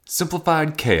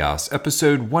Simplified Chaos,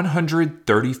 episode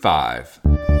 135.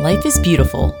 Life is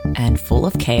beautiful and full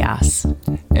of chaos.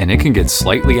 And it can get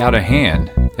slightly out of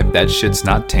hand if that shit's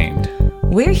not tamed.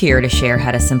 We're here to share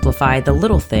how to simplify the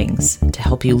little things to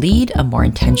help you lead a more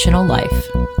intentional life.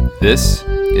 This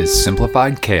is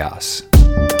Simplified Chaos.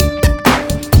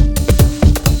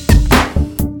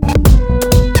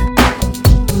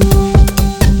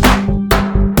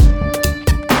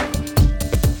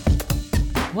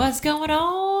 What's going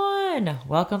on?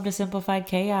 Welcome to Simplified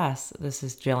Chaos. This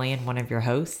is Jillian, one of your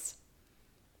hosts.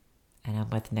 And I'm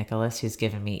with Nicholas, who's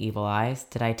giving me evil eyes.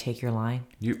 Did I take your line?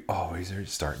 You always are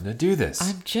starting to do this.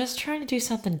 I'm just trying to do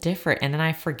something different, and then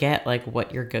I forget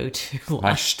what your go-to line.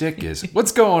 My shtick is,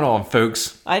 what's going on,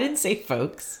 folks? I didn't say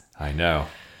folks. I know.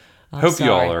 I'm sorry.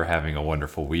 Y'all are having a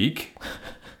wonderful week.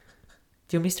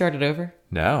 Do you want me to start it over?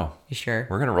 No. You sure?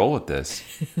 We're going to roll with this.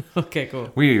 Okay,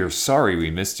 cool. We are sorry we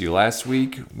missed you last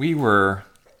week. We were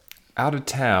out of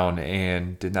town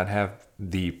and did not have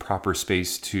the proper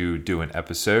space to do an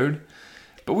episode.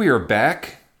 But we are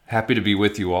back. Happy to be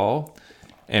with you all.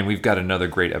 And we've got another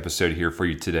great episode here for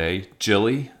you today.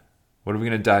 Jilly, what are we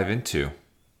going to dive into?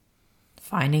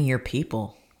 Finding your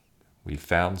people. We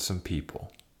found some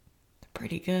people.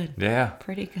 Pretty good. Yeah.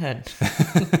 Pretty good.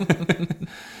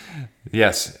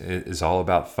 Yes, it is all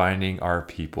about finding our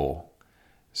people.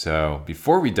 So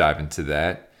before we dive into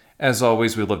that, as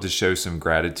always, we'd love to show some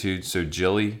gratitude. So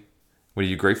Jilly, what are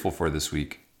you grateful for this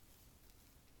week?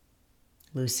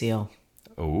 Lucille.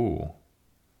 Oh,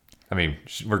 I mean,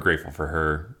 we're grateful for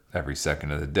her every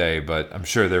second of the day, but I'm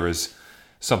sure there was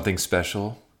something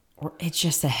special. Or it's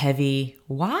just a heavy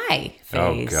why phase.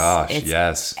 Oh gosh, it's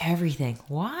yes. Everything.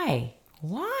 Why?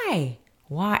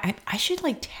 I should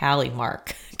tally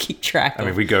mark, keep track of. I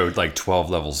mean, we go 12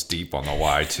 levels deep on the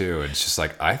why too. It's just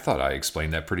I thought I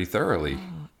explained that pretty thoroughly.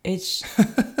 It's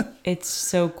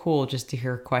so cool just to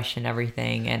hear her question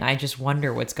everything, and I just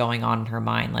wonder what's going on in her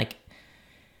mind.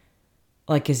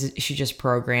 Is she just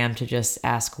programmed to just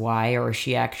ask why, or is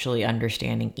she actually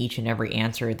understanding each and every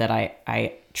answer that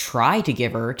I try to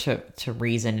give her to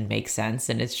reason and make sense?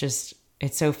 And it's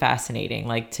so fascinating.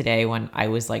 Like today when I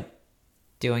was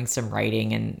doing some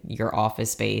writing in your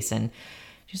office space, and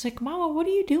she's like, Mama, what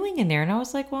are you doing in there? And I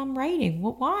was like, well, I'm writing.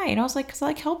 Well, why? And I was like, because I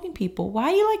like helping people.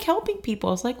 Why do you like helping people?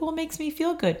 I was like, well, it makes me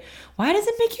feel good. Why does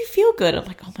it make you feel good? I'm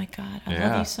like, oh my God, I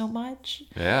love you so much.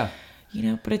 Yeah.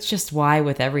 But it's just why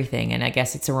with everything. And I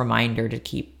guess it's a reminder to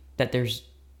keep that there's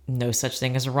no such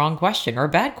thing as a wrong question or a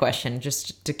bad question,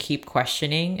 just to keep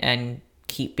questioning and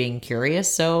keep being curious.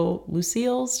 So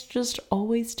Lucille's just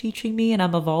always teaching me, and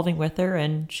I'm evolving with her,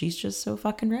 and she's just so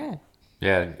fucking rad.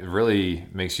 Yeah, it really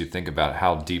makes you think about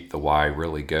how deep the why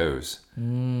really goes.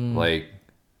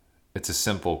 It's a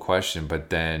simple question, but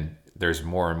then there's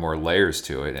more and more layers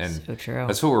to it. And so true.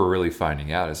 That's what we're really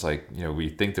finding out. It's we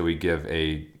think that we give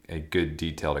a good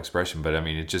detailed expression, but I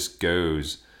mean, it just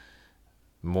goes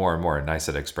more and more. And I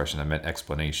said expression, I meant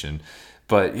explanation.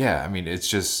 But yeah, I mean, it's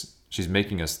just, she's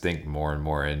making us think more and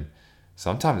more. And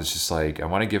sometimes it's just I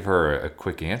want to give her a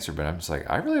quick answer, but I'm just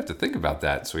I really have to think about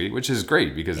that, sweetie, which is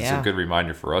great because it's a good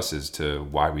reminder for us as to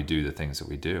why we do the things that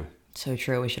we do. So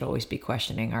true. We should always be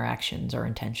questioning our actions or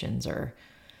intentions or,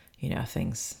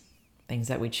 things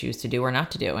that we choose to do or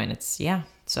not to do. And it's,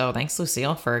 So thanks,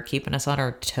 Lucille, for keeping us on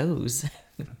our toes.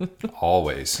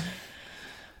 Always.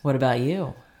 What about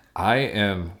you? I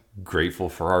am grateful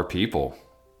for our people.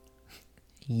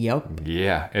 Yep.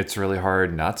 Yeah, it's really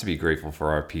hard not to be grateful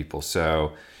for our people.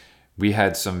 So we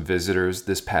had some visitors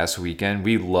this past weekend.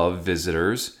 We love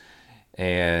visitors.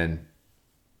 And,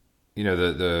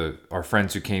 our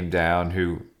friends who came down,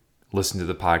 who listen to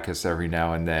the podcast every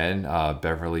now and then,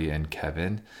 Beverly and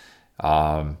Kevin,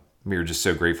 we were just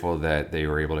so grateful that they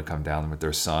were able to come down with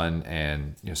their son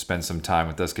and spend some time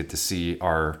with us, get to see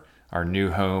our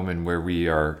new home and where we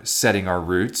are setting our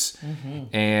roots.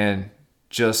 Mm-hmm. And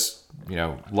just,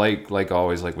 like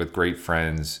always, with great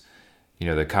friends,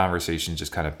 the conversation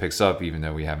just kind of picks up, even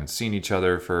though we haven't seen each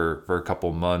other for a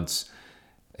couple months.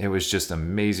 It was just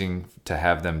amazing to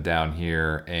have them down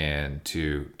here and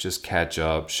to just catch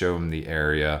up, show them the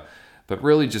area, but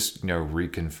really just,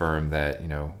 reconfirm that,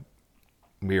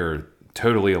 we are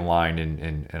totally aligned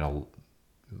in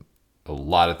a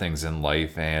lot of things in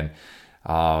life. And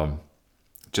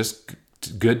just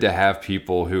good to have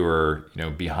people who are,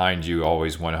 behind you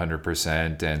always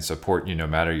 100% and support you no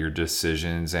matter your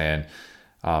decisions, and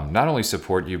not only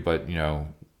support you, but,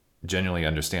 genuinely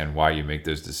understand why you make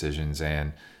those decisions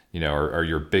and, are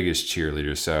your biggest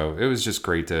cheerleaders. So it was just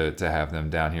great to have them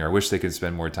down here. I wish they could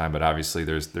spend more time, but obviously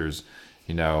there's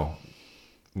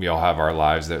we all have our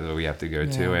lives that we have to go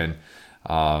to. And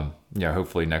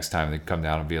Hopefully next time they come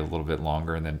down, it'll be a little bit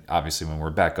longer. And then obviously when we're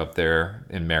back up there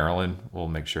in Maryland, we'll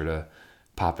make sure to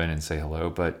pop in and say hello.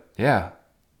 But yeah,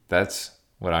 that's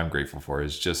what I'm grateful for,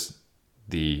 is just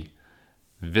the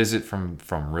visit from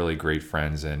really great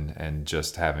friends and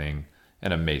just having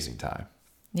an amazing time.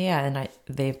 Yeah, and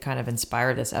they've kind of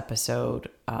inspired this episode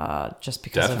just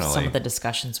because of some of the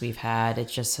discussions we've had. It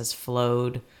just has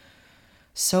flowed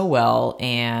so well,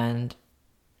 and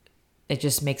it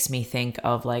just makes me think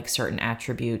of like certain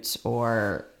attributes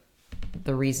or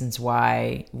the reasons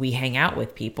why we hang out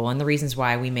with people and the reasons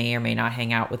why we may or may not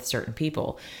hang out with certain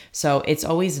people. So it's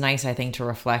always nice, I think, to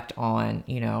reflect on,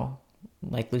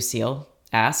 like Lucille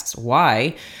asks,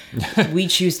 why we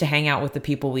choose to hang out with the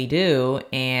people we do,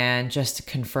 and just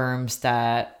confirms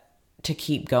that to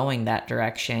keep going that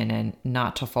direction and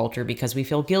not to falter because we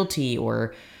feel guilty,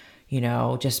 or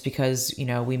just because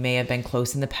we may have been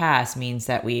close in the past means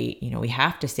that we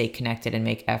have to stay connected and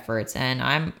make efforts.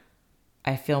 And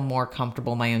I feel more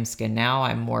comfortable in my own skin now.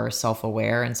 I'm more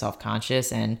self-aware and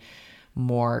self-conscious and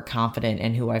more confident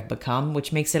in who I've become,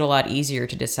 which makes it a lot easier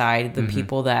to decide the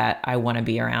people that I want to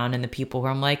be around and the people who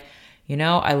I'm like,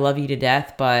 I love you to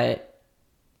death, but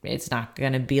it's not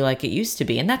going to be like it used to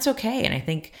be. And that's okay. And I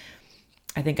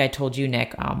think I told you,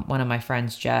 Nick, one of my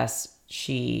friends, Jess,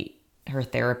 her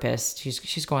therapist,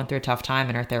 she's going through a tough time,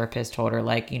 and her therapist told her,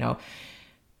 like,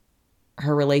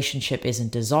 her relationship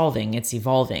isn't dissolving, it's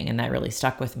evolving. And that really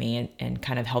stuck with me and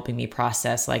kind of helping me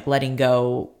process, like, letting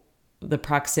go the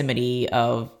proximity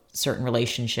of certain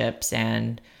relationships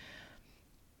and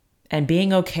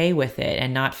being okay with it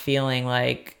and not feeling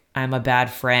like I'm a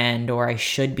bad friend or I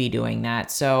should be doing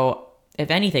that. So if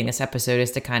anything, this episode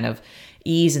is to kind of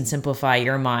ease and simplify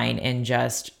your mind and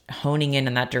just honing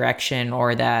in that direction,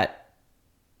 or that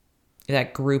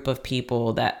group of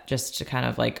people, that just to kind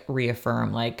of like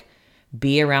reaffirm, like,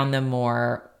 be around them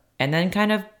more, and then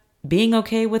kind of being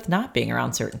okay with not being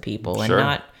around certain people and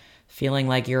not feeling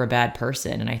like you're a bad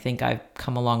person. And I think I've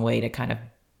come a long way to kind of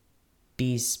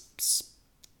be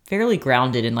fairly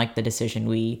grounded in like the decision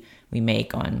we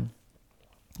make on,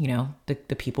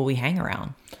 the people we hang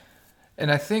around.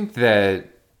 And I think that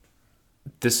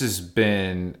this has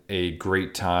been a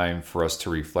great time for us to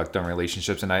reflect on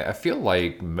relationships. And I feel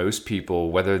like most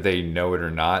people, whether they know it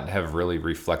or not, have really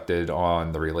reflected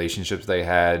on the relationships they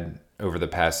had over the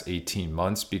past 18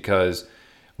 months, because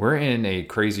we're in a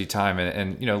crazy time.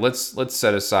 And let's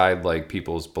set aside like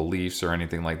people's beliefs or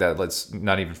anything like that. Let's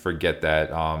not even forget that,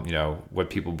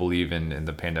 what people believe in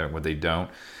the pandemic, what they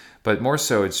don't. But more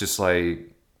so, it's just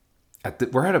like,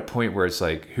 we're at a point where it's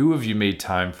like, who have you made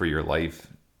time for your life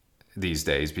these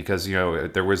days? Because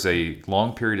there was a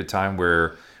long period of time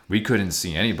where we couldn't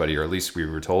see anybody, or at least we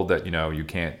were told that you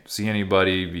can't see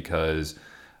anybody because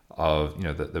of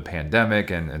the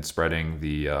pandemic and spreading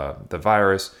the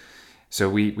virus. So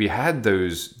we had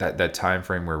that time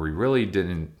frame where we really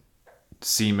didn't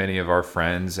see many of our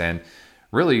friends, and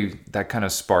really that kind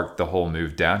of sparked the whole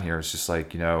move down here. It's just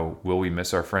like, will we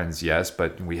miss our friends? Yes,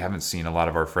 but we haven't seen a lot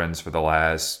of our friends for the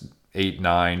last 8,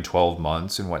 9, 12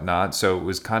 months and whatnot. So it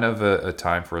was kind of a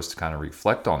time for us to kind of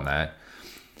reflect on that.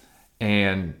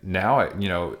 And now,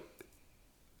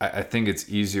 I think it's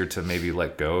easier to maybe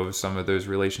let go of some of those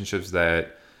relationships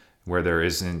where there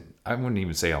isn't, I wouldn't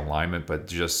even say alignment, but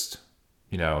just,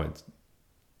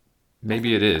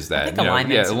 maybe it is that. I think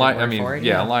alignment's a good word for it.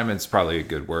 Yeah, alignment's probably a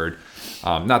good word.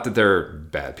 Not that they're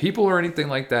bad people or anything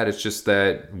like that. It's just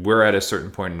that we're at a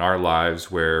certain point in our lives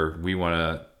where we want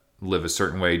to live a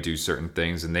certain way, do certain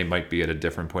things, and they might be at a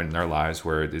different point in their lives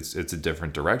where it's a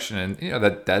different direction. And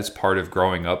that's part of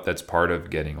growing up. That's part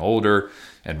of getting older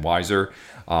and wiser.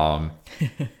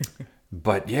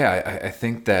 But yeah, I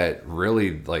think that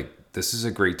really, like, this is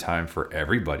a great time for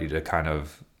everybody to kind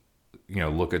of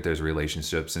look at those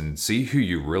relationships and see who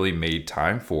you really made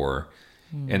time for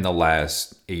in the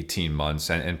last 18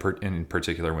 months, and in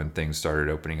particular when things started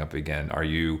opening up again. Are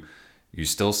you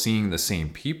still seeing the same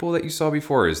people that you saw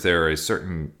before? Is there a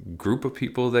certain group of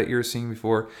people that you're seeing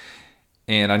before?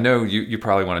 And I know you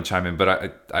probably want to chime in,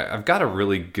 but I've got a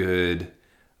really good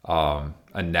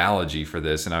analogy for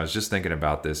this, and I was just thinking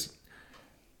about this.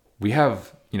 We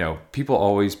have, people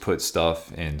always put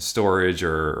stuff in storage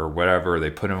or whatever. They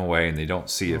put them away and they don't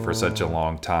see it for such a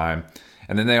long time,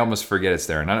 and then they almost forget it's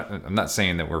there. And I'm not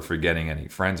saying that we're forgetting any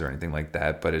friends or anything like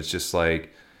that, but it's just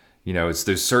like,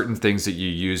 there's certain things that you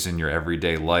use in your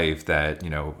everyday life that,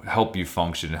 help you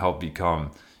function, help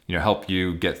become, help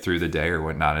you get through the day or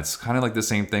whatnot. It's kind of like the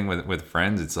same thing with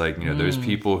friends. It's like, those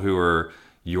people who are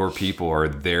your people are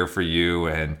there for you,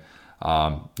 and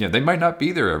They might not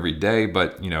be there every day,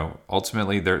 but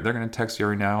ultimately they're going to text you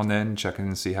every now and then, check in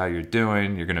and see how you're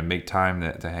doing. You're going to make time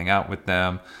to hang out with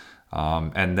them.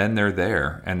 And then they're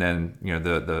there. And then,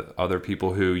 the other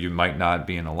people who you might not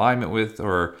be in alignment with,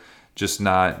 or just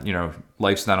not,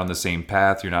 life's not on the same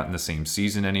path. You're not in the same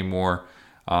season anymore.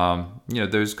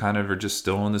 Those kind of are just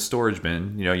still in the storage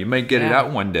bin. You might get it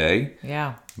out one day,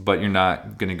 but you're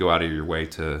not going to go out of your way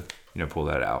to, pull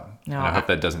that out. No, and I hope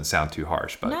that doesn't sound too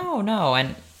harsh, but no. And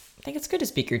I think it's good to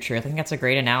speak your truth. I think that's a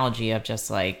great analogy of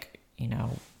just like,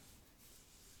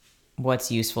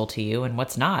 what's useful to you and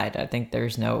what's not. I think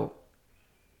there's no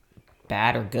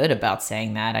bad or good about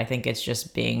saying that. I think it's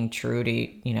just being true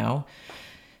to,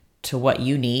 to what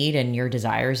you need and your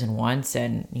desires and wants,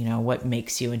 and, what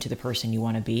makes you into the person you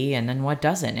want to be, and then what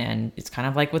doesn't. And it's kind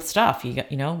of like with stuff,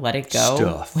 let it go.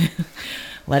 Stuff.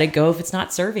 Let it go if it's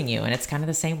not serving you. And it's kind of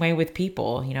the same way with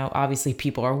people. Obviously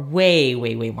people are way,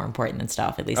 way, way more important than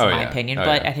stuff, at least in my opinion.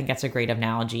 But I think that's a great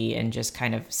analogy, and just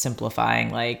kind of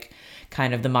simplifying like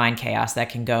kind of the mind chaos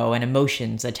that can go, and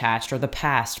emotions attached, or the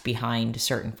past behind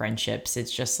certain friendships.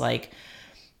 It's just like,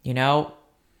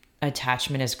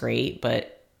 attachment is great,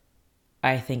 but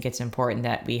I think it's important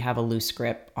that we have a loose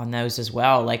grip on those as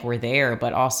well. Like, we're there,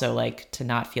 but also like to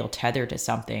not feel tethered to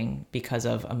something because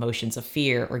of emotions of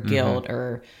fear or guilt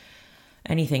or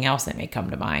anything else that may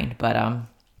come to mind. But I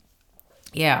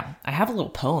have a little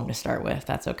poem to start with.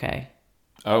 That's okay.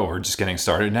 Oh, we're just getting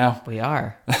started now? We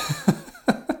are.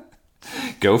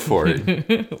 Go for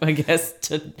it. I guess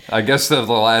the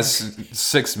last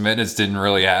 6 minutes didn't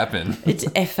really happen.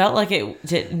 It felt like it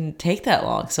didn't take that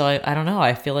long. So I don't know.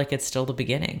 I feel like it's still the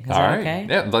beginning. Is that okay?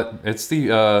 Yeah, but it's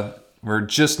we're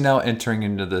just now entering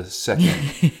into the second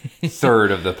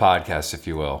third of the podcast, if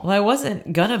you will. Well, I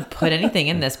wasn't going to put anything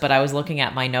in this, but I was looking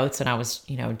at my notes and I was,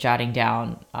 jotting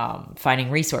down, finding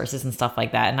resources and stuff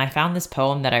like that. And I found this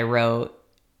poem that I wrote.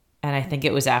 And I think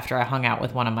it was after I hung out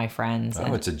with one of my friends.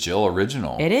 Oh, it's a Jill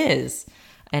original. It is.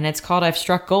 And it's called I've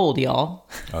Struck Gold, y'all.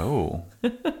 Oh.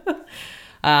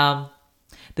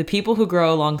 The people who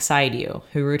grow alongside you,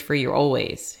 who root for you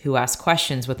always, who ask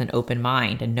questions with an open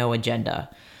mind and no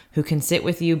agenda, who can sit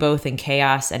with you both in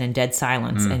chaos and in dead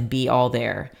silence and be all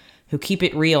there, who keep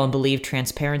it real and believe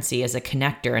transparency is a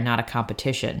connector and not a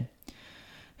competition,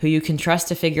 who you can trust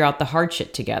to figure out the hard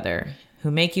shit together, who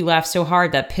make you laugh so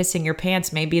hard that pissing your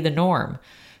pants may be the norm,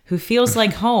 who feels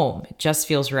like home, just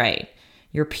feels right.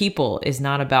 Your people is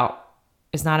not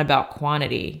about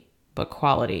quantity, but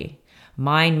quality.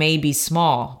 Mine may be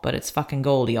small, but it's fucking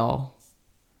gold, y'all.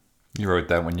 You wrote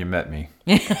that when you met me.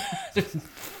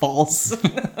 False.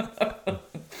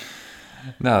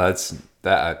 No, that's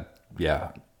that.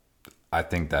 Yeah. I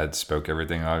think that spoke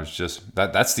everything.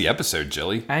 That's the episode,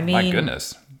 Jilly. I mean, my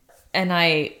goodness. And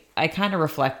I kind of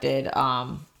reflected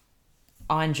on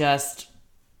just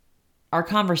our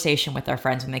conversation with our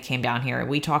friends when they came down here.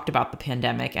 We talked about the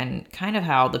pandemic and kind of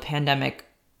how the pandemic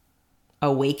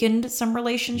awakened some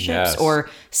relationships or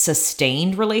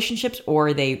sustained relationships, or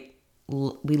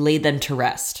we laid them to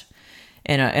rest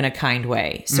in a kind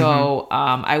way. So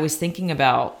I was thinking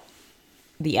about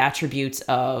the attributes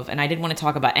of, and I didn't want to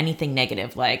talk about anything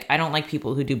negative. Like, I don't like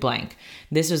people who do blank.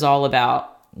 This is all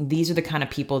about, these are the kind of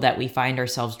people that we find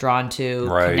ourselves drawn to,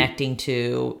 connecting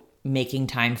to, making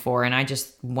time for. And I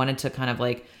just wanted to kind of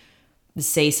like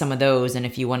say some of those. And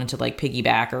if you wanted to like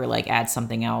piggyback or like add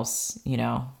something else,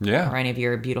 or any of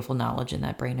your beautiful knowledge in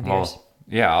that brain of yours.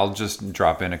 Yeah, I'll just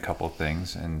drop in a couple of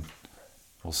things and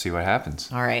we'll see what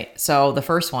happens. All right. So the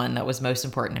first one that was most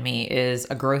important to me is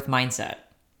a growth mindset.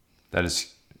 That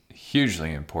is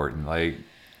hugely important. Like,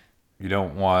 we're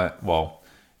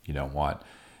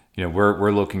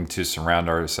looking to surround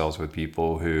ourselves with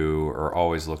people who are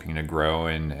always looking to grow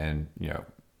and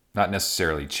not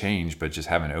necessarily change, but just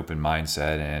have an open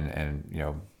mindset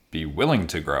and be willing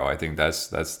to grow. I think that's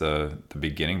the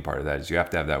beginning part of that, is you have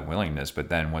to have that willingness. But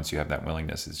then once you have that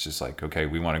willingness, it's just like, okay,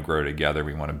 we want to grow together.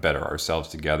 We want to better ourselves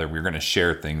together. We're going to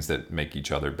share things that make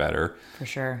each other better. For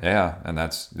sure. Yeah. And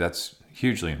that's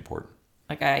hugely important.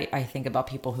 Like I think about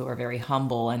people who are very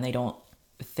humble and they don't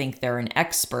think they're an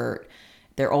expert.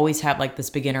 They always have like this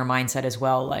beginner mindset as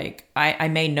well. Like I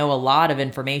may know a lot of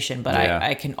information, but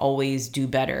I can always do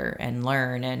better and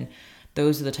learn. And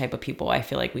those are the type of people I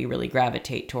feel like we really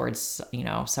gravitate towards,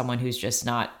 someone who's just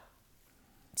not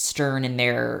stern in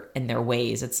their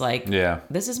ways. It's like,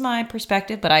 this is my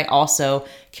perspective, but I also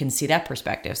can see that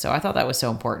perspective. So I thought that was so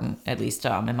important, at least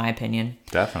in my opinion.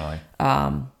 Definitely.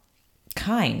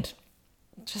 Kind,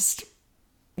 just,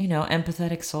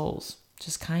 empathetic souls.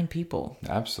 Just kind people.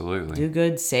 Absolutely. Do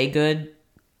good, say good,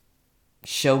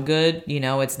 show good.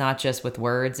 It's not just with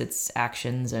words, it's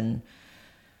actions and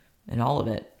all of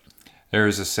it. There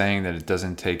is a saying that it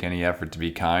doesn't take any effort to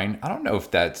be kind. I don't know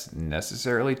if that's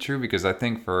necessarily true, because I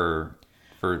think for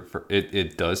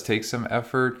it does take some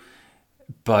effort,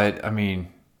 but I mean,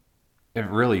 it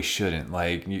really shouldn't.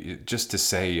 Like, just to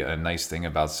say a nice thing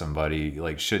about somebody,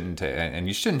 like, shouldn't, and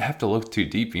you shouldn't have to look too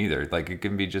deep either. Like, it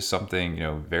can be just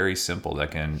something, very simple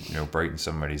that can, brighten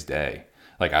somebody's day.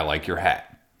 Like, I like your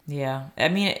hat. Yeah. I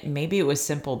mean, maybe it was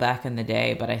simple back in the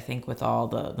day, but I think with all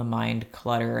the mind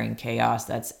clutter and chaos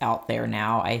that's out there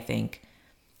now, I think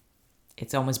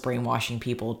it's almost brainwashing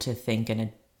people to think in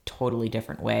a totally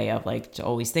different way, of like to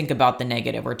always think about the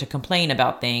negative or to complain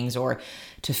about things or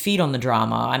to feed on the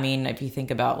drama. I mean, if you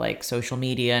think about like social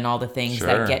media and all the things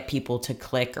that get people to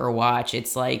click or watch,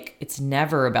 it's like, it's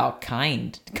never about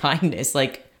kindness,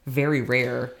 like very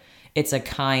rare. It's a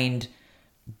kind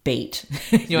bait.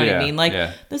 You know what I mean? Like,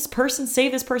 this person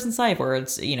saved this person's life, or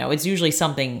it's, it's usually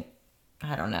something,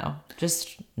 I don't know,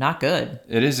 just not good.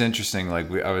 It is interesting.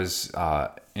 Like, I was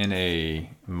in a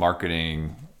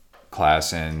marketing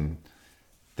class, and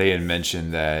they had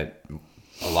mentioned that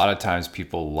a lot of times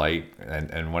people like,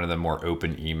 and one of the more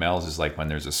open emails is like when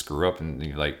there's a screw up and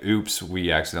you're like, oops,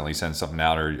 we accidentally sent something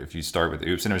out, or if you start with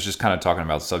oops, and it was just kind of talking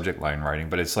about subject line writing,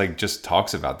 but it's like, just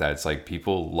talks about that. It's like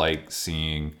people like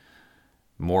seeing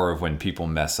more of when people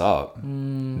mess up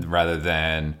rather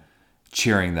than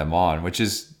cheering them on, which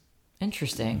is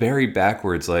interesting, very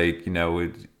backwards. Like,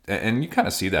 and you kind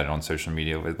of see that on social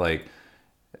media with like,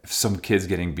 if some kids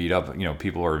getting beat up,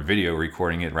 people are video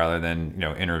recording it rather than,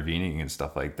 intervening and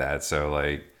stuff like that. So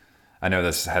like, I know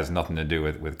this has nothing to do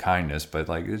with kindness, but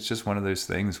like, it's just one of those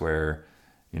things where,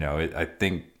 I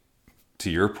think,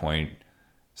 to your point,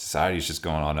 society's just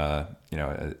going on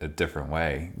a different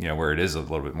way, where it is a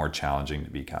little bit more challenging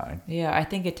to be kind. Yeah, I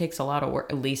think it takes a lot of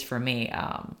work, at least for me,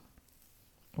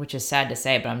 which is sad to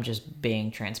say, but I'm just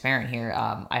being transparent here.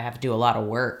 I have to do a lot of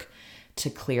work to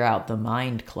clear out the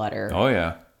mind clutter. Oh,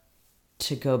 yeah.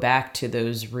 To go back to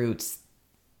those roots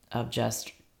of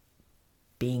just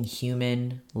being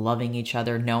human, loving each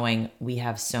other, knowing we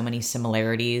have so many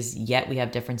similarities, yet we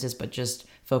have differences, but just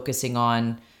focusing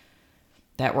on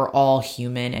that we're all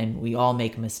human and we all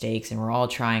make mistakes and we're all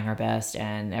trying our best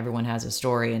and everyone has a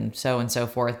story and so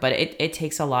forth. But it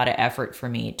takes a lot of effort for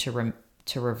me to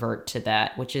revert to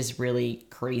that, which is really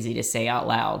crazy to say out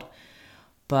loud.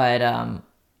 But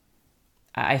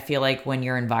I feel like when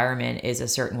your environment is a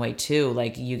certain way too,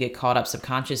 like you get caught up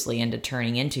subconsciously into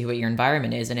turning into what your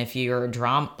environment is. And if you're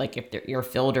if you're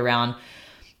filled around,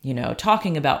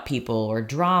 talking about people or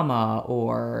drama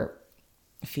or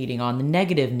feeding on the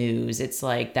negative news, it's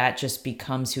like that just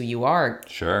becomes who you are.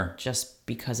 Sure. Just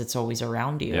because it's always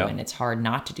around you, and it's hard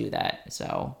not to do that.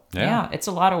 So yeah, it's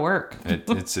a lot of work.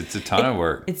 It's a ton of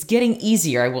work. It's getting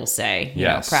easier, I will say.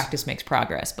 Yes. Practice makes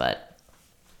progress, but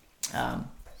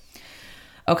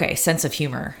okay, sense of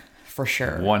humor for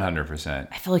sure. 100%.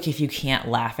 I feel like if you can't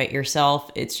laugh at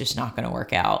yourself, it's just not going to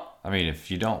work out. I mean, if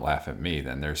you don't laugh at me,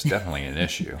 then there's definitely an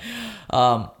issue.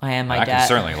 I can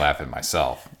certainly laugh at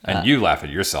myself. And you laugh at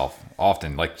yourself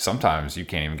often. Like, sometimes you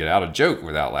can't even get out a joke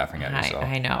without laughing at yourself.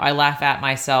 I know. I laugh at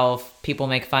myself. People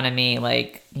make fun of me.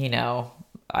 Like,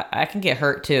 I can get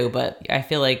hurt too. But I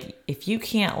feel like if you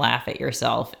can't laugh at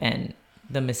yourself and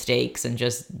the mistakes and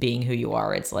just being who you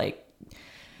are, it's like,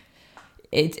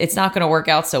 it's not going to work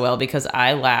out so well, because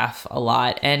I laugh a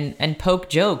lot and poke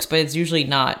jokes, but it's usually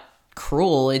not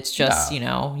cruel. It's just,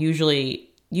 usually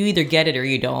you either get it or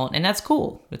you don't, and that's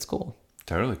cool. It's cool.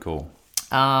 Totally cool.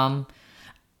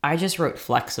 I just wrote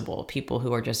flexible, people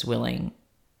who are just willing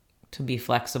to be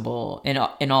flexible in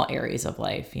all areas of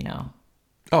life,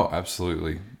 Oh,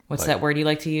 absolutely. What's that word you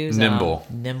like to use? Nimble.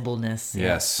 Nimbleness.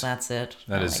 Yes. That's it.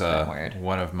 That is that word.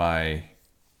 One of my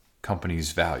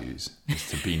company's values is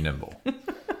to be nimble.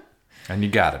 And you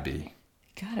gotta be.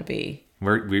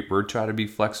 We're trying to be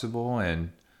flexible,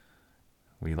 and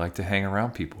we like to hang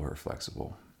around people who are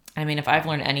flexible. I mean, if I've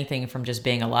learned anything from just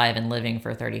being alive and living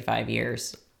for 35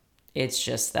 years, it's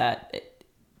just that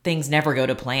things never go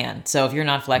to plan. So if you're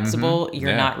not flexible,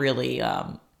 you're not really,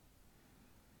 I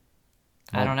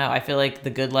don't know. I feel like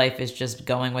the good life is just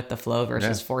going with the flow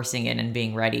versus forcing it and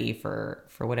being ready for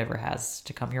whatever has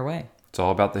to come your way. It's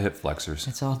all about the hip flexors.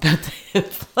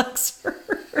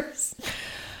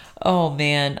 Oh,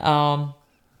 man.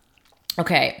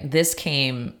 Okay, this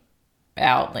came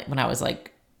out when I was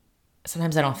like,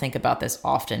 sometimes I don't think about this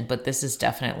often, but this is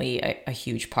definitely a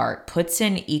huge part. Puts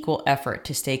in equal effort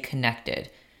to stay connected.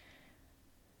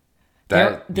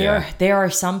 There are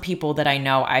some people that I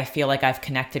know I feel like I've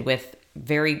connected with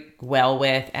very well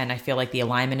with, and I feel like the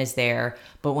alignment is there.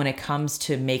 But when it comes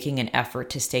to making an effort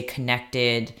to stay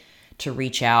connected, to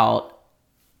reach out,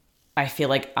 I feel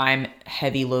like I'm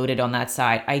heavy loaded on that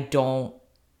side. I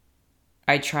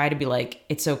try to be like,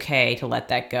 it's okay to let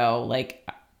that go. Like,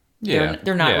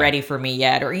 they're not ready for me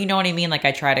yet. Or, you know what I mean? Like,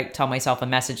 I try to tell myself a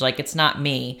message, like, it's not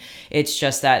me. It's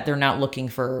just that they're not looking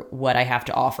for what I have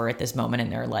to offer at this moment in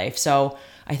their life. So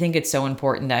I think it's so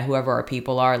important that whoever our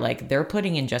people are, like, they're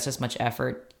putting in just as much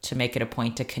effort to make it a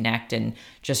point to connect and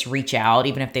just reach out,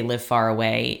 even if they live far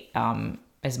away,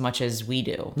 as much as we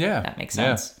do. Yeah. That makes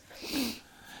sense.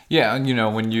 Yeah, and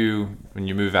when you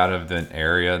move out of the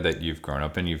area that you've grown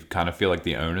up in, you kind of feel like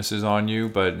the onus is on you,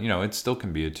 but it still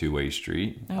can be a two-way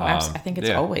street. Oh, I think it's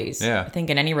always. Yeah. I think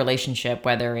in any relationship,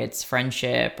 whether it's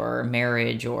friendship or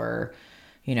marriage or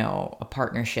a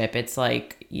partnership, it's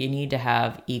like you need to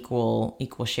have equal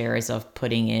shares of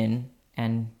putting in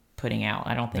and putting out.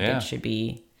 I don't think it should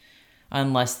be,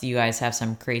 unless you guys have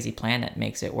some crazy plan that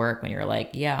makes it work when you're like,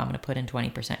 yeah, I'm going to put in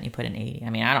 20% and you put in 80. I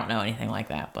mean, I don't know anything like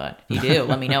that, but if you do,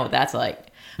 let me know what that's like.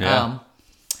 Yeah.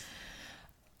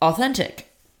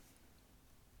 Authentic.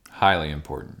 Highly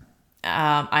important.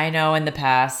 I know in the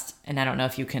past, and I don't know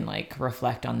if you can like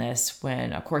reflect on this,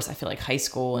 when, of course, I feel like high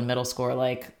school and middle school are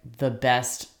like the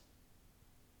best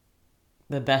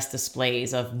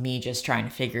displays of me just trying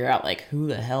to figure out like who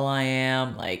the hell I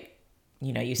am. Like,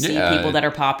 you see people that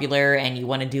are popular and you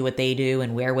want to do what they do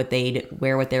and wear what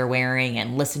they're wearing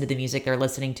and listen to the music they're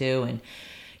listening to. And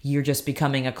you're just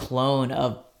becoming a clone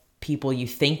of people you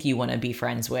think you want to be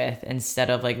friends with, instead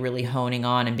of like really honing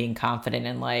on and being confident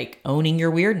and like owning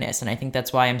your weirdness. And I think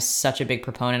that's why I'm such a big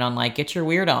proponent on like, get your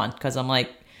weird on. Because I'm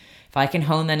like, if I can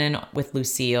hone that in with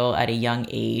Lucille at a young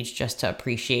age, just to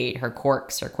appreciate her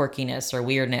quirks, her quirkiness, her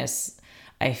weirdness,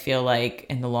 I feel like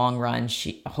in the long run,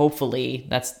 hopefully,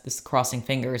 that's this crossing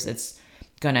fingers, it's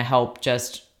going to help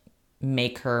just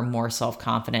make her more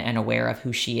self-confident and aware of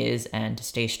who she is and to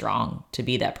stay strong, to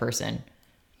be that person.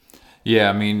 Yeah,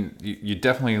 I mean, you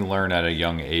definitely learn at a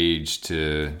young age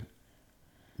to,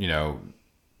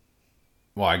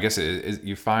 well, I guess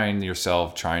you find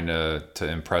yourself trying to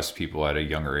impress people at a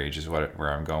younger age is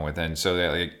where I'm going with. And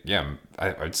so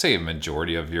I'd say a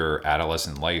majority of your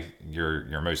adolescent life,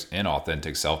 your most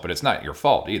inauthentic self, but it's not your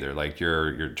fault either. Like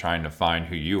you're trying to find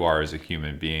who you are as a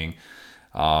human being.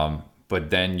 But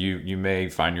then you may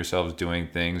find yourselves doing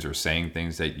things or saying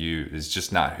things that is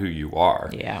just not who you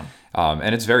are. Yeah.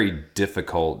 And it's very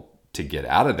difficult to get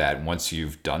out of that once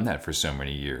you've done that for so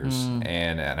many years.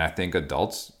 And I think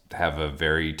adults have a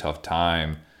very tough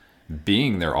time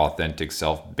being their authentic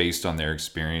self based on their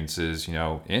experiences,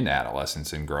 in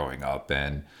adolescence and growing up,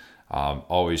 and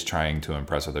always trying to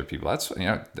impress other people.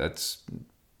 That's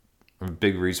a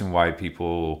big reason why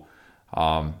people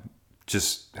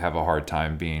just have a hard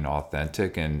time being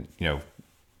authentic and,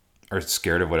 are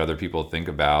scared of what other people think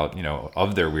about,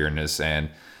 of their weirdness. And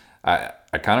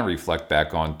I kind of reflect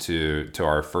back to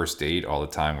our first date all the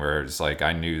time, where it's like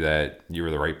I knew that you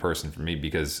were the right person for me,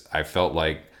 because I felt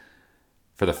like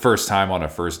for the first time on a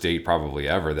first date probably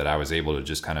ever that I was able to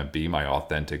just kind of be my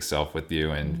authentic self with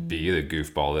you and be the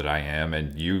goofball that I am.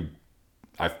 And you,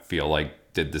 I feel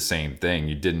like, did the same thing.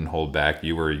 You didn't hold back.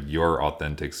 You were your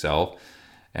authentic self.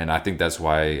 And I think that's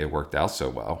why it worked out so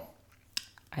well.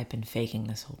 I've been faking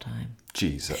this whole time.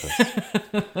 Jesus.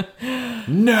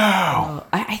 No.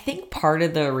 I think part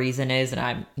of the reason is, and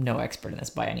I'm no expert in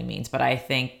this by any means, but I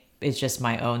think it's just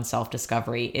my own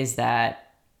self-discovery, is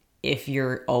that if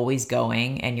you're always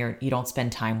going and you don't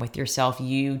spend time with yourself,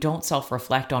 you don't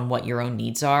self-reflect on what your own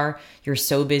needs are. You're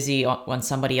so busy on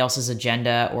somebody else's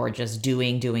agenda, or just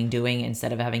doing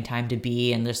instead of having time to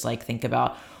be and just like think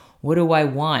about, what do I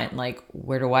want? Like,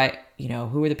 where do I,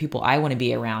 who are the people I want to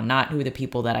be around? Not who are the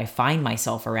people that I find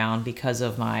myself around because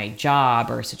of my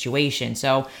job or situation.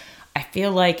 So I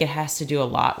feel like it has to do a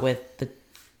lot with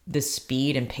the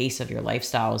speed and pace of your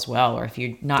lifestyle as well. Or if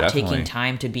you're not taking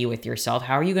time to be with yourself,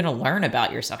 how are you going to learn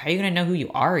about yourself? How are you going to know who you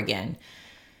are again?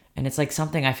 And it's like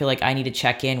something I feel like I need to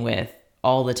check in with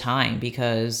all the time,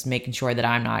 because making sure that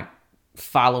I'm not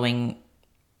following,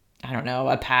 I don't know,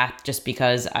 a path just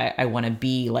because I want to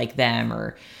be like them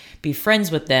or be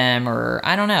friends with them, or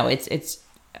I don't know.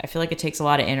 I feel like it takes a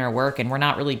lot of inner work, and we're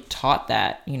not really taught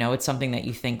that. It's something that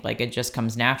you think like it just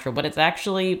comes natural, but it's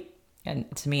actually, and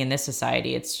to me in this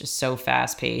society, it's just so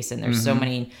fast paced and there's so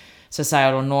many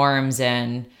societal norms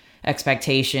and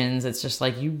expectations. It's just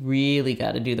like, you really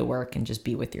got to do the work and just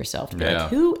be with yourself to be like,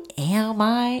 who am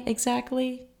I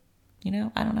exactly? I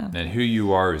don't know. And who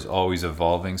you are is always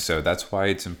evolving. So that's why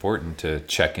it's important to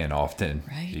check in often,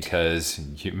 right? Because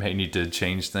you may need to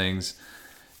change things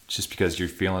just because you're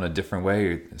feeling a different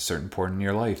way at a certain point in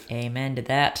your life. Amen to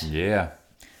that. Yeah.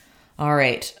 All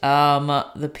right.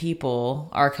 The people,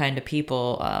 our kind of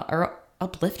people, are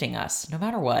uplifting us no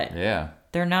matter what. Yeah.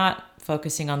 They're not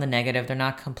focusing on the negative. They're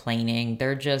not complaining.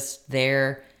 They're just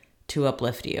there to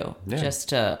uplift you. Yeah. Just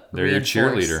to They're your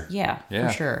reinforce. cheerleader. Yeah,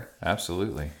 for sure.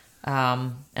 Absolutely.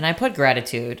 And I put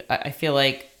gratitude. I feel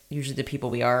like usually the people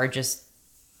we are just,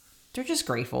 they're just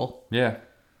grateful. Yeah.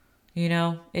 You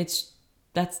know, that's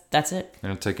it. They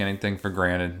don't take anything for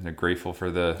granted. They're grateful for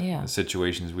the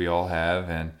situations we all have.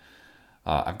 And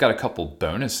I've got a couple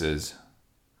bonuses.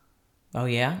 Oh,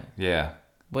 yeah? Yeah.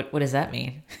 What does that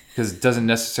mean? Because it doesn't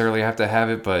necessarily have to have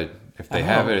it, but if they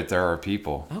have it, there are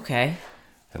people. Okay.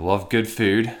 They love good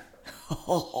food,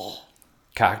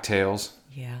 cocktails,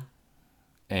 Yeah.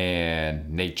 and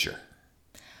nature.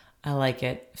 I like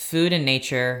it. Food and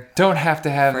nature. Don't have to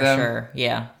have For them, sure.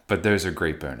 Yeah. but those are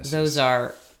great bonuses.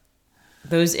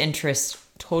 Those interests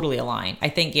totally align. I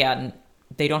think,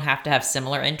 they don't have to have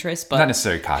similar interests, but not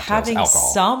necessarily cocktails, having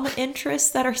alcohol. some interests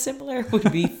that are similar would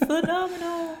be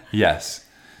phenomenal. Yes,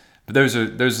 but those are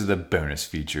the bonus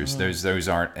features. Those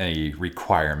aren't a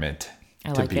requirement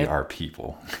to be our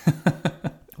people.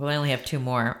 Well, I only have two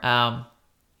more.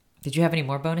 Did you have any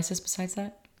more bonuses besides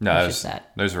that? No, just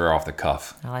that. Those were off the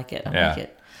cuff. I like it. I like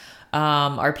it.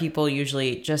 Our people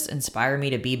usually just inspire me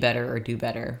to be better or do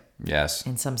better. Yes.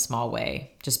 In some small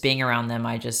way. Just being around them,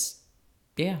 I just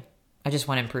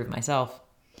want to improve myself.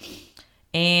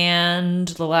 And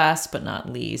the last but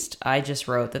not least, I just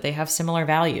wrote that they have similar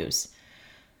values.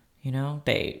 You know,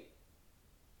 they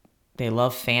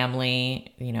love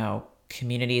family,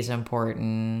 community is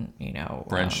important,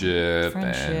 friendship,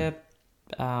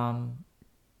 and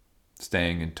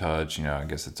staying in touch, I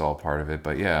guess it's all part of it.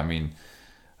 But yeah, I mean,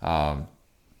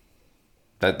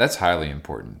 that's highly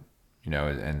important,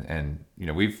 and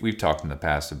we've talked in the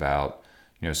past about,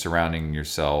 surrounding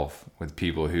yourself with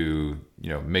people who,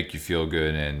 make you feel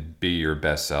good and be your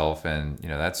best self. And,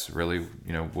 that's really,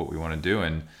 what we want to do.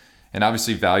 And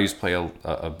obviously values play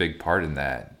a big part in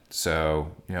that.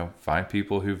 So, find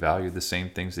people who value the same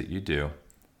things that you do.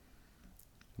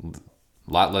 A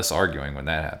lot less arguing when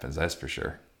that happens. That's for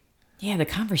sure. Yeah. The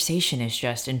conversation is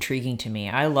just intriguing to me.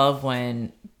 I love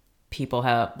when people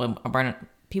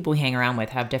we hang around with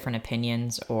have different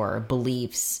opinions or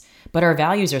beliefs, but our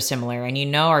values are similar.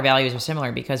 And our values are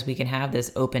similar because we can have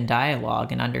this open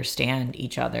dialogue and understand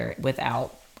each other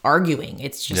without arguing.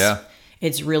 It's just,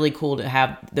 it's really cool to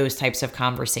have those types of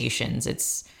conversations.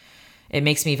 It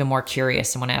makes me even more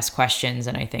curious and want to ask questions.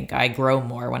 And I think I grow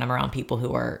more when I'm around people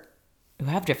who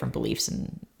have different beliefs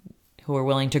and who are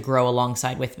willing to grow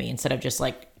alongside with me instead of just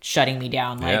like shutting me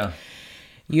down. Like,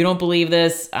 you don't believe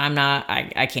this,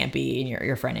 I can't be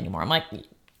your friend anymore. I'm like,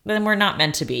 then we're not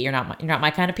meant to be. You're not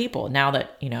my kind of people. Now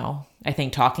that, I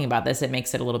think talking about this, it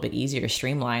makes it a little bit easier to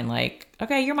streamline. Like,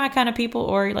 okay, you're my kind of people,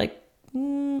 or you're like,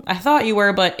 I thought you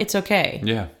were, but it's okay.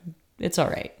 Yeah. It's all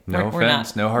right. No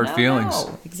offense, no hard feelings.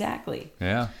 No, exactly.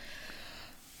 Yeah.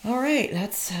 All right.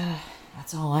 That's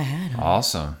all I had.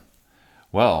 Awesome.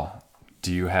 Well,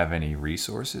 do you have any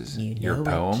resources? Your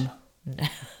poem?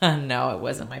 No, it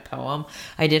wasn't my poem.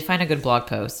 I did find a good blog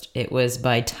post. It was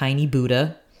by Tiny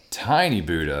Buddha. Tiny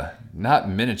Buddha, not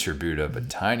miniature Buddha, but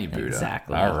Tiny Buddha.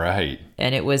 Exactly. All right.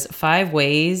 And it was 5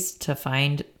 ways to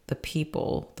find the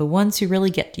people, the ones who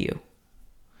really get you.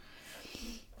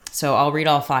 So I'll read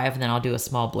all 5 and then I'll do a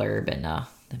small blurb and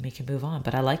then we can move on.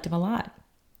 But I liked him a lot.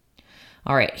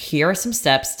 All right. Here are some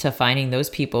steps to finding those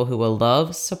people who will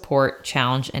love, support,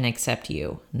 challenge, and accept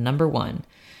you. Number 1,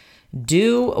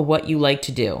 do what you like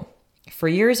to do. For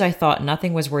years, I thought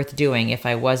nothing was worth doing if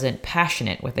I wasn't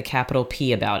passionate with a capital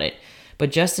P about it.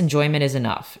 But just enjoyment is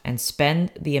enough, and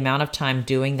spend the amount of time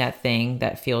doing that thing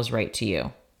that feels right to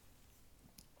you.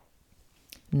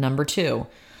 Number 2,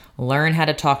 learn how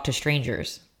to talk to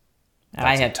strangers.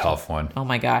 That's a tough one. Oh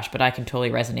my gosh, but I can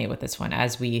totally resonate with this one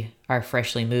as we are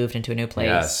freshly moved into a new place.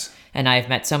 Yes. And I've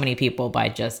met so many people by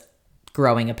just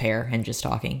growing a pair and just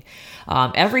talking.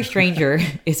 Every stranger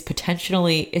is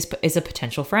a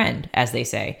potential friend, as they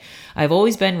say. I've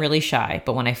always been really shy,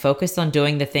 but when I focused on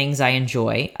doing the things I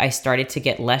enjoy, I started to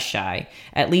get less shy,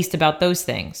 at least about those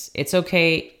things. It's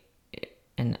okay.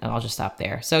 And I'll just stop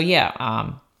there. So yeah,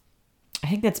 I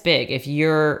think that's big. If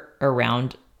you're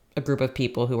around a group of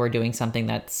people who are doing something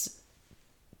that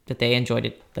they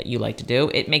enjoyed that you like to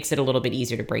do, it makes it a little bit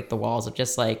easier to break the walls of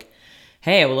just like,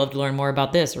 hey, I would love to learn more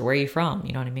about this, or where are you from?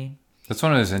 You know what I mean? That's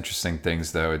one of those interesting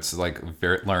things, though. It's like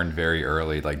learned very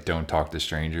early, like don't talk to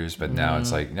strangers. But now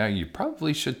it's like, no, you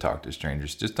probably should talk to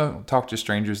strangers. Just don't talk to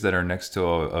strangers that are next to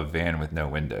a van with no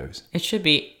windows. It should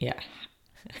be, yeah.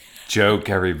 joke,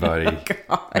 everybody.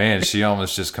 Man, she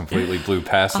almost just completely blew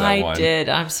past that one. I did.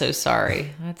 I'm so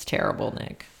sorry. That's terrible,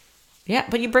 Nick. Yeah,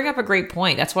 but you bring up a great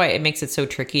point. That's why it makes it so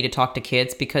tricky to talk to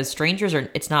kids, because strangers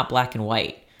it's not black and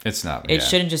white. It's not. It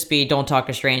shouldn't just be don't talk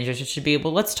to strangers. It should be,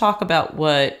 well, let's talk about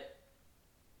what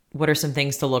are some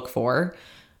things to look for,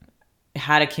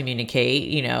 how to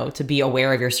communicate, to be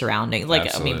aware of your surroundings. Like,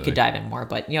 Absolutely. I mean, we could dive in more,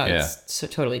 but it's so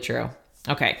totally true.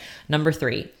 Okay. Number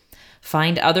 3,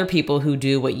 find other people who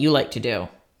do what you like to do.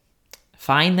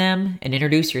 Find them and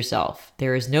introduce yourself.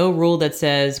 There is no rule that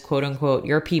says, quote unquote,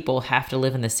 your people have to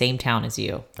live in the same town as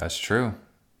you. That's true.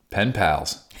 Pen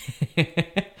pals.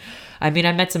 I mean,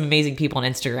 I met some amazing people on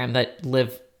Instagram that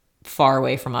live far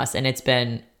away from us, and it's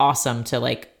been awesome to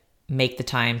like make the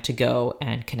time to go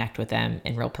and connect with them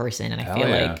in real person. And I feel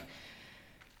like,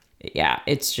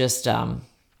 it's just, I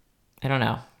don't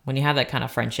know. When you have that kind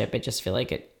of friendship, it just feel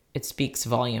like it speaks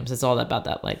volumes. It's all about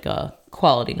that like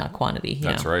quality, not quantity.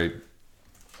 That's right.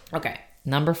 Okay.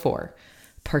 Number 4,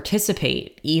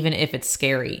 participate, even if it's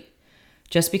scary.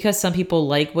 Just because some people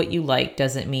like what you like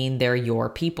doesn't mean they're your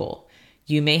people.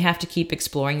 You may have to keep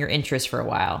exploring your interests for a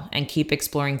while and keep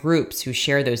exploring groups who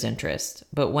share those interests.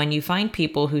 But when you find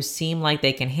people who seem like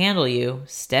they can handle you,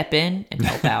 step in and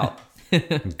help out.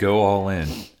 Go all in.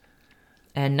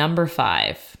 And number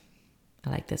 5, I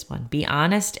like this one. Be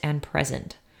honest and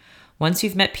present. Once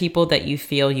you've met people that you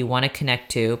feel you want to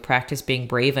connect to, practice being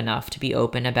brave enough to be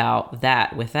open about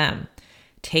that with them.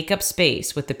 Take up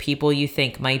space with the people you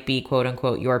think might be, quote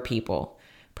unquote, your people.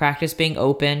 Practice being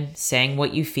open, saying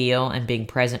what you feel, and being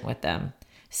present with them.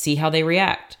 See how they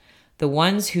react. The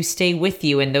ones who stay with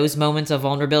you in those moments of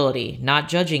vulnerability, not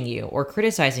judging you or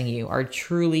criticizing you, are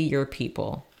truly your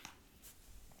people.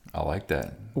 I like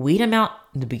that. Weed them out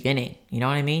in the beginning. You know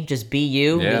what I mean? Just be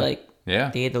you. Yeah. Be like,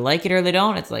 Yeah. they either like it or they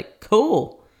don't. It's like,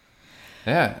 cool.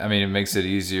 Yeah. I mean, it makes it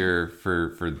easier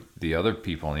for the other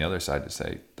people on the other side to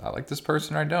say, I like this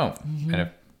person or I don't. Mm-hmm.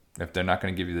 And if they're not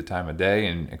going to give you the time of day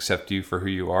and accept you for who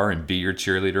you are and be your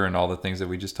cheerleader and all the things that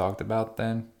we just talked about,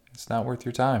 then it's not worth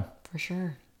your time. For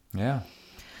sure. Yeah.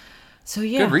 So,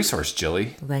 yeah. Good resource,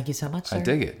 Jilly. Well, thank you so much, sir. I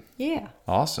dig it. Yeah.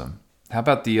 Awesome. How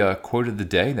about the quote of the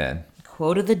day then?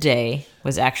 Quote of the day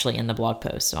was actually in the blog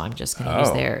post, so I'm just going to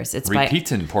use theirs. It's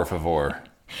Repeatin', por favor.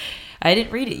 I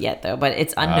didn't read it yet, though, but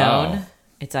it's unknown.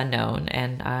 It's unknown,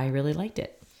 and I really liked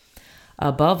it.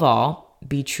 Above all,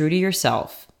 be true to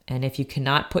yourself, and if you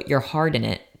cannot put your heart in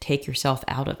it, take yourself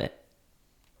out of it.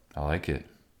 I like it.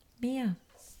 Yeah,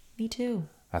 me too.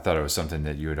 I thought it was something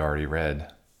that you had already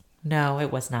read. No,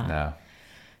 it was not. No.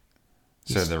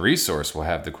 So the resource will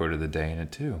have the quote of the day in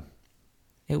it too.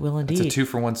 It will indeed. It's a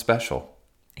 2-for-1 special.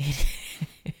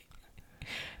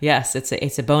 Yes,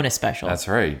 it's a bonus special. That's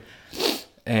right.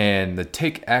 And the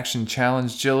Take Action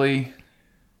Challenge, Jilly.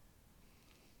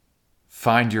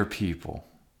 Find your people.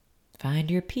 Find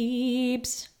your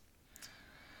peeps.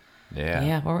 Yeah.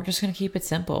 Yeah, well, we're just going to keep it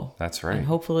simple. That's right. And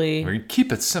hopefully... We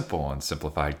keep it simple on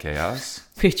Simplified Chaos.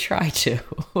 We try to.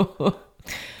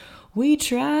 We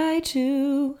try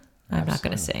to. I'm not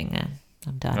going to sing that.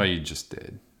 I'm done. No, you just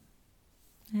did.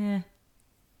 You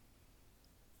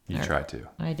tried to.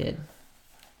 I did.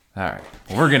 All right.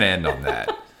 Well, we're going to end on that.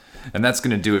 And that's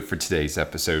going to do it for today's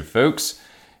episode, folks.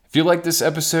 If you like this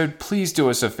episode, please do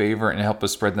us a favor and help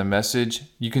us spread the message.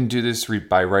 You can do this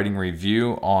by writing a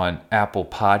review on Apple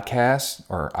Podcasts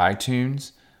or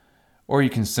iTunes, or you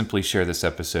can simply share this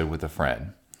episode with a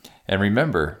friend. And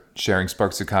remember, sharing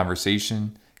sparks a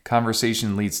conversation,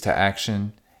 conversation leads to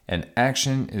action, and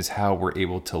action is how we're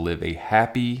able to live a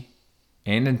happy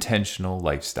and intentional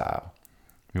lifestyle.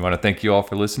 We want to thank you all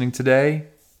for listening today,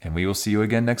 and we will see you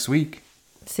again next week.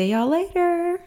 See y'all later.